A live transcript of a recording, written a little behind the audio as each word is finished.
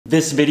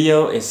This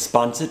video is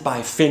sponsored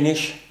by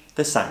Finnish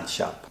Design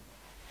Shop.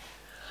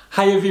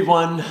 Hi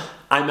everyone,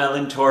 I'm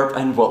Allan Torp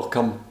and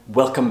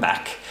welcome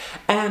back.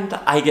 And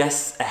I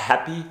guess a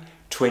happy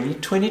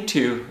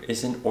 2022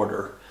 is in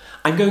order.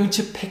 I'm going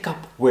to pick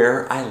up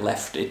where I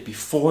left it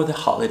before the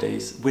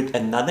holidays with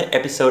another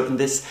episode in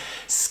this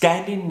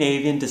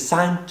Scandinavian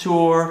design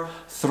tour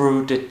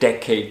through the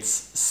decades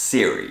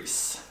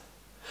series.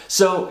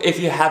 So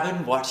if you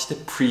haven't watched the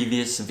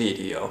previous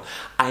video,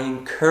 I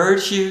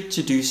encourage you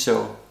to do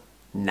so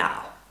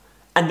now.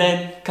 And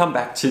then come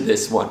back to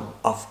this one,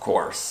 of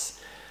course.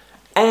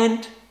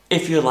 And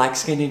if you like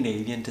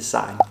Scandinavian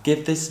design,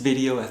 give this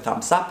video a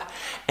thumbs up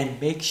and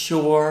make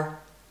sure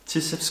to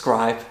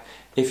subscribe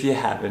if you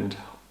haven't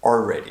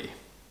already.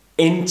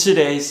 In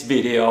today's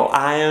video,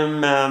 I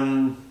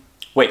am,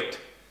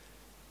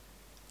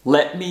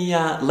 let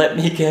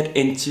me get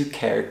into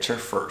character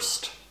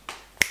first.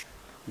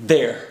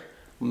 There,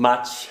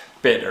 much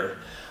better.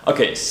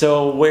 Okay,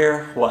 so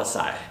where was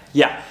I?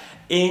 Yeah,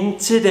 in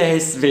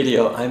today's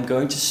video, I'm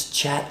going to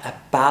chat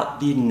about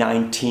the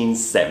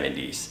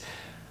 1970s,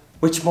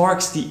 which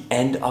marks the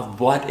end of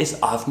what is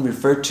often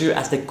referred to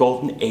as the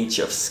golden age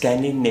of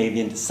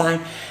Scandinavian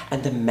design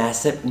and the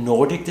massive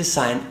Nordic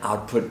design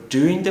output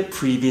during the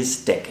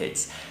previous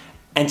decades.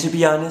 And to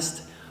be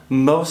honest,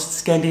 most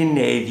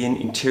Scandinavian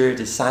interior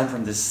design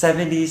from the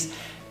 70s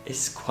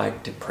is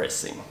quite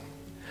depressing.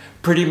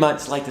 Pretty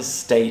much like the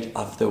state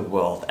of the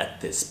world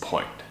at this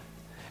point.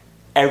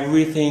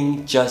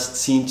 Everything just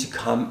seemed to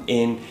come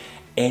in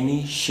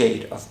any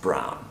shade of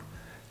brown.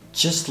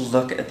 Just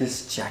look at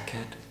this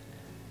jacket.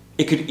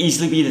 It could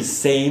easily be the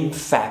same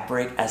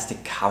fabric as the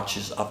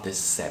couches of the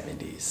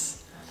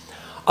 70s.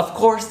 Of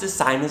course,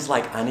 designers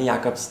like Arne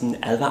Jacobsen,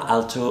 Alvar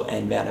Aalto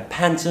and Werner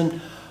Panton,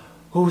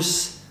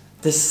 whose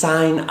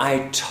design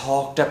I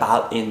talked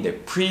about in the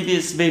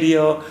previous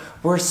video,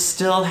 were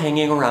still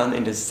hanging around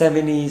in the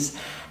 70s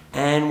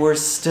and were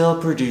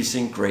still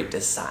producing great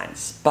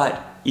designs,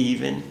 but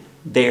even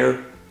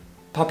their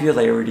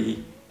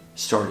popularity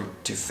started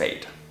to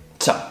fade.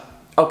 So,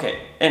 okay,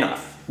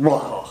 enough.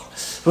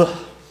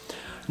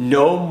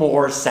 No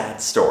more sad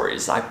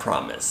stories, I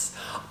promise.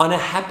 On a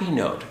happy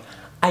note,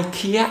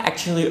 IKEA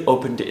actually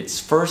opened its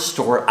first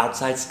store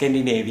outside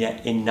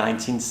Scandinavia in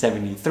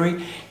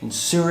 1973 in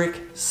Zurich,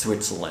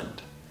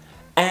 Switzerland.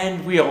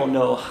 And we all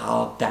know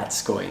how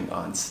that's going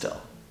on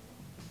still.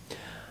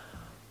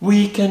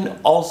 We can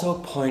also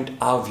point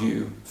our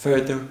view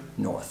further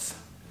north,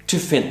 to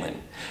Finland,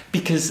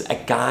 because a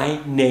guy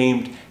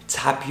named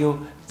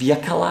Tapio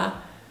Viekala,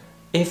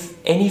 if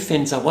any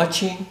Finns are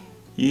watching,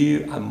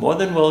 you are more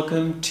than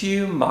welcome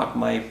to mark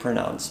my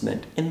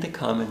pronouncement in the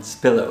comments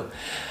below.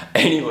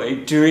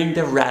 Anyway, during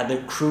the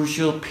rather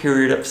crucial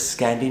period of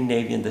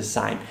Scandinavian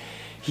design,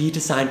 he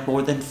designed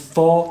more than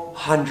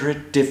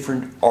 400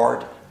 different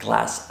art,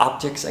 glass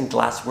objects and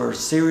glassware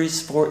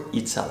series for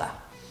Iitala,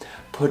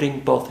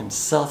 putting both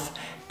himself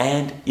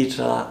and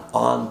Iitala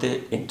on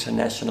the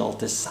international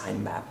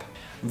design map.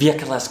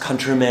 Viekala's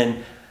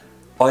countryman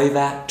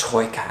Oiva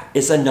Toikka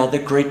is another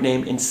great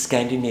name in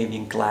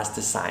Scandinavian glass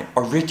design.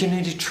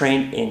 Originally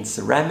trained in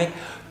ceramic,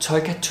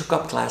 Toikka took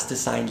up glass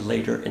design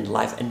later in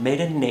life and made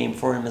a name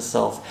for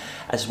himself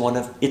as one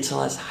of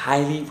Iitala's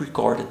highly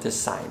regarded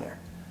designers.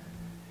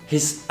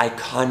 His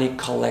iconic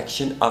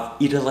collection of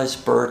Iitala's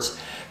birds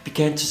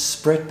began to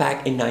spread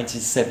back in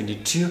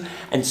 1972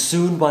 and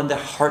soon won the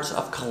hearts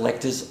of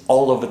collectors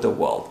all over the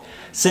world.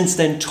 Since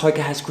then, Toikka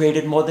has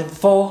created more than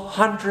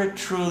 400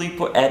 truly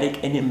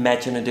poetic and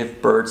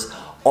imaginative birds,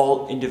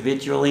 all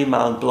individually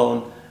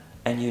mind-blown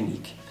and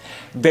unique.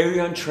 Very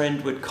on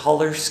trend with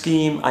color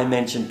scheme I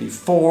mentioned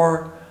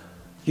before,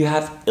 you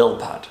have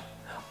Ildpot.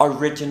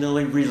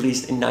 Originally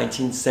released in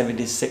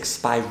 1976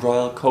 by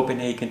Royal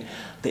Copenhagen,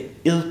 the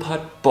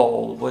Ildpot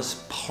Bowl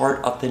was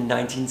part of the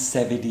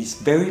 1970s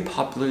very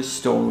popular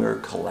stoneware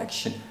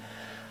collection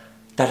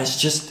that has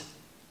just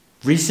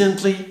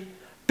recently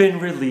been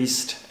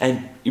released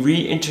and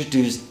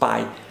reintroduced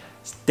by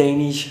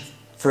Danish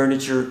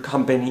furniture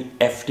company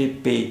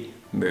FDB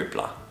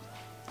Møbler.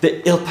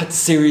 The Ildpot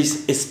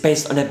series is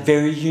based on a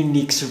very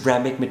unique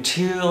ceramic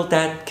material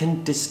that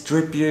can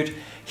distribute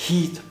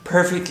heat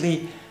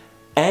perfectly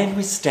and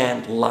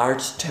withstand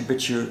large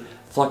temperature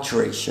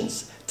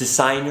fluctuations.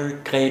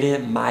 Designer Grete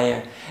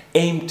Meyer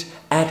aimed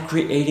at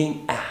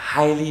creating a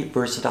highly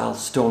versatile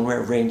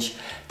stoneware range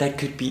that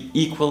could be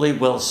equally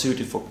well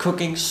suited for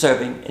cooking,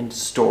 serving and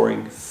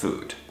storing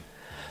food.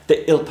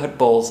 The Ildpot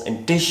bowls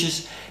and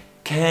dishes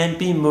can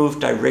be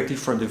moved directly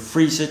from the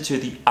freezer to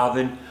the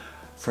oven,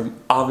 from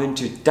oven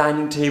to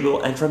dining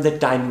table and from the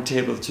dining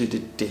table to the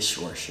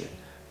dishwasher.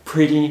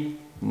 Pretty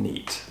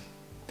neat.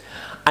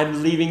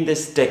 I'm leaving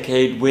this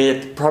decade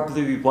with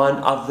probably one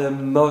of the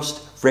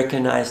most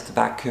recognized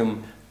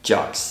vacuum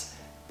jugs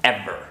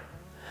ever.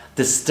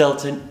 The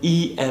Stelton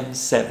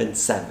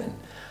EM77.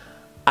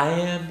 I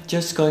am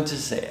just going to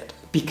say it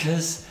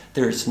because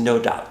there is no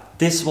doubt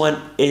this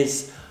one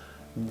is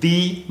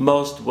the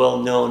most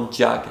well-known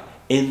jug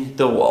in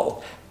the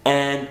world,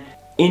 and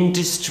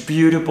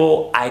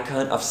indisputable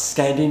icon of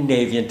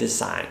Scandinavian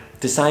design,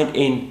 designed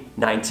in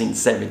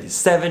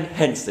 1977,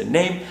 hence the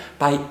name,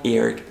 by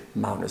Erik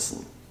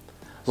Magnusson.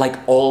 Like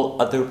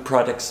all other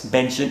products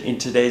mentioned in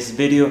today's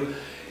video,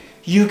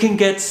 you can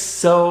get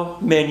so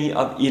many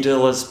of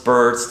Iitala's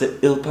birds, the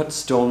Ildpot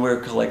Stoneware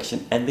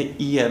Collection and the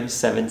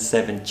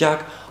EM77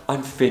 jug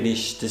on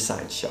Finnish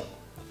Design Shop.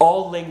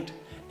 All linked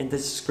in the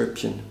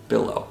description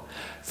below.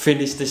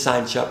 Finnish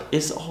Design Shop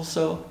is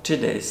also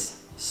today's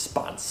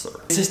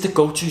sponsor. This is the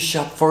go-to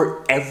shop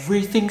for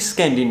everything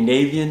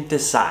Scandinavian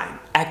design.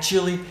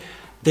 Actually,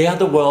 they are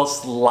the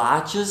world's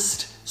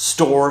largest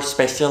store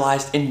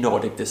specialized in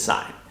Nordic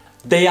design.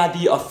 They are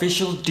the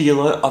official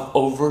dealer of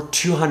over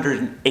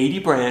 280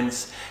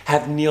 brands,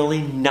 have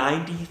nearly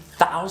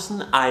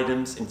 90,000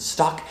 items in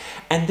stock,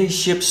 and they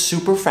ship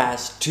super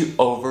fast to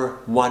over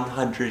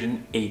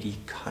 180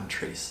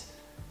 countries.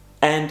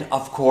 And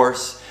of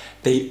course,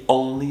 they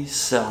only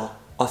sell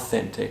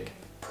authentic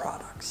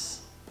products.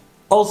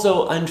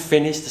 Also on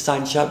Finnish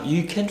Design Shop,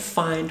 you can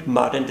find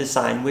modern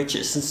design which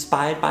is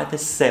inspired by the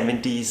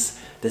 70s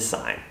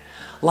design.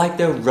 Like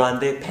the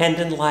Ronde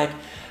pendant light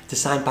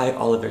designed by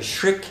Oliver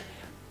Schrick,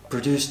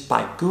 produced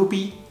by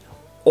Gubi,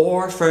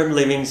 or Firm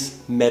Living's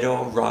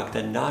Meadow rock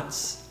the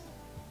nuts,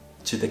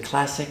 to the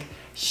classic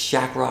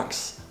shag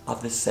rocks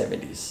of the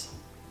 70s.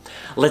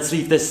 Let's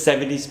leave the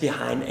 70s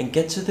behind and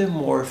get to the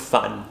more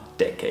fun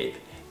decade,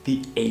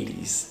 the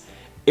 80s.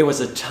 It was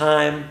a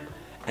time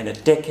and a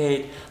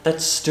decade that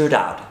stood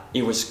out.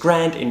 It was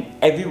grand in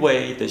every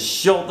way, the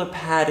shoulder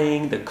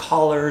padding, the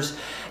collars,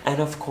 and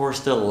of course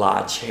the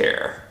large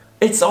hair.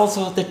 It's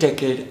also the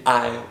decade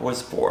I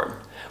was born,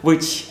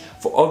 which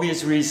for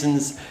obvious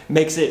reasons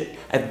makes it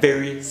a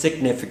very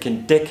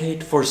significant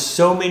decade for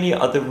so many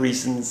other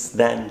reasons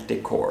than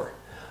decor.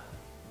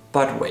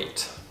 But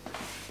wait.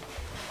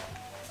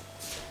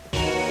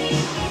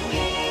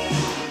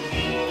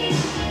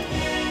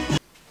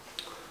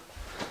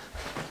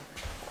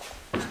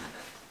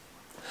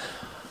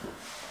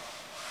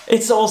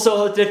 It's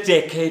also the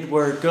decade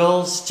where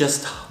girls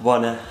just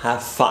wanna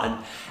have fun,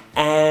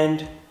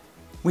 and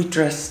we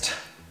dressed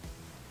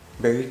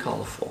very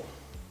colorful.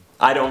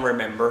 I don't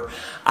remember.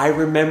 I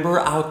remember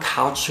our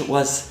couch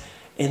was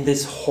in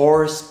this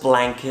horse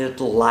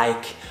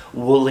blanket-like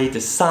woolly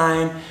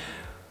design.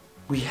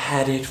 We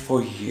had it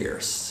for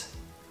years.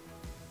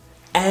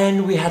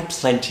 And we had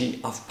plenty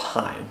of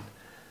pine.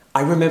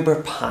 I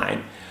remember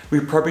pine. We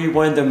probably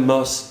weren't the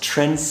most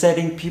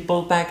trend-setting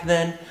people back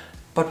then,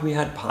 but we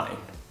had pine.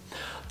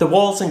 The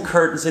walls and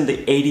curtains in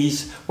the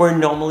 80s were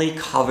normally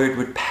covered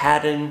with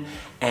pattern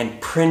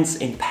and prints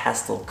in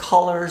pastel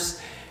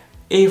colors,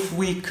 if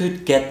we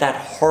could get that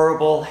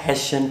horrible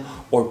Hessian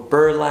or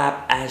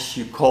burlap, as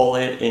you call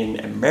it in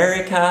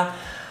America,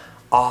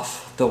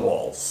 off the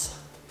walls.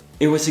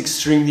 It was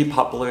extremely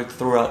popular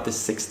throughout the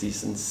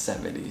 60s and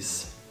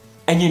 70s.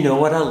 And you know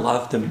what I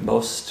love the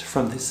most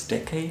from this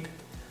decade?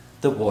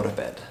 The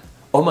waterbed.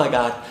 Oh my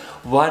god,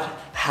 what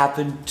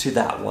happened to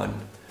that one?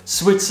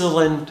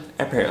 Switzerland,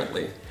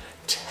 apparently.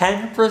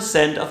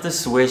 10% of the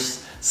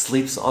Swiss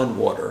sleeps on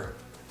water.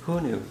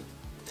 Who knew?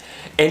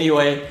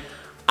 Anyway,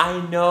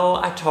 I know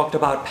I talked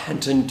about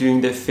pendant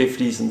during the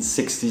 50s and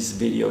 60s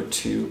video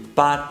too,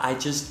 but I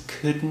just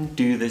couldn't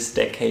do this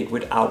decade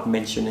without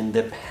mentioning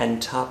the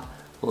Pantop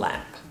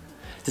Lamp,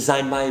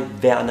 designed by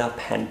Werner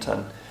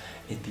Penton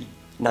in the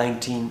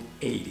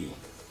 1980.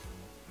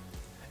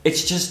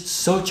 It's just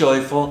so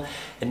joyful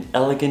and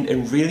elegant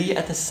and really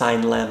a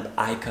design lamp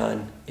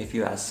icon, if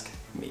you ask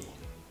me.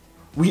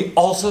 We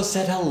also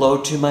said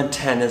hello to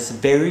Montana's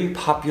very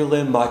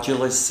popular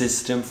modular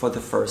system for the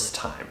first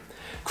time.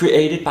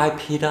 Created by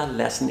Peter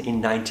Lassen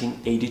in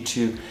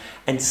 1982,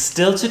 and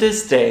still to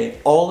this day,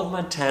 all of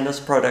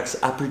Montana's products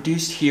are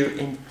produced here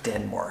in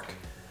Denmark.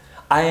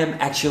 I am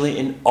actually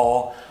in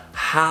awe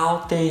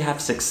how they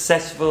have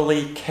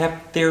successfully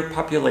kept their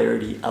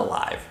popularity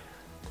alive.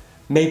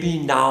 Maybe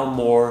now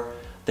more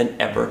than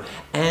ever,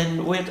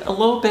 and with a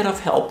little bit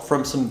of help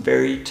from some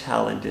very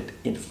talented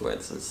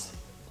influencers.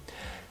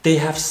 They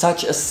have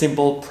such a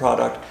simple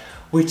product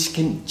which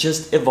can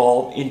just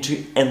evolve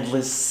into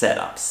endless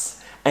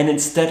setups. And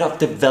instead of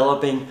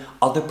developing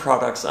other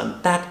products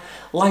on that,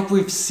 like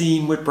we've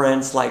seen with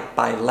brands like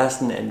by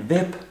Lassen and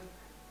Vip,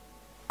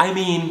 I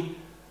mean,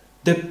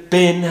 the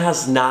bin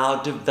has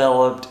now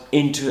developed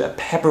into a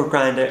pepper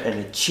grinder and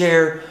a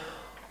chair,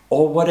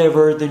 or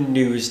whatever the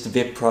newest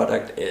Vip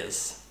product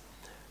is,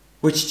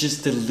 which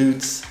just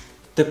dilutes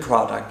the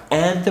product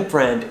and the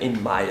brand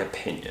in my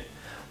opinion,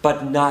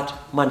 but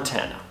not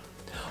Montana.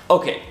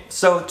 Okay,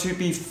 so to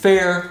be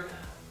fair,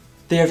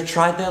 they have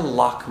tried their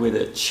luck with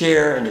a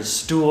chair and a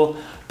stool,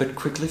 but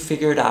quickly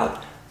figured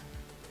out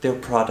their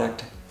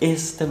product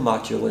is the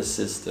modular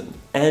system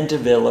and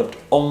developed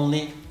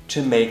only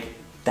to make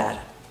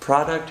that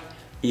product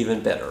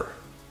even better.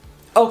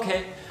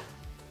 Okay,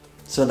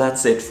 so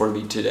that's it for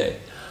me today.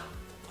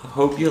 I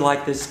hope you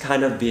like this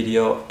kind of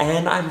video,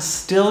 and I'm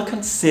still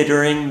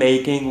considering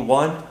making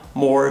one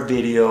more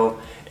video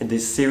in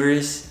this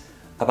series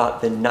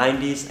about the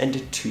 90s and the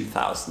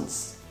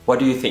 2000s. What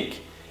do you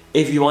think?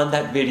 If you want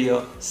that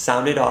video,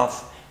 sound it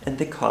off in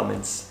the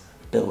comments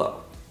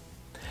below.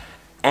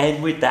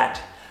 And with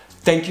that,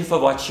 thank you for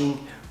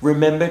watching.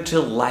 Remember to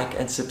like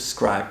and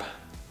subscribe.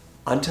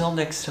 Until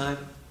next time.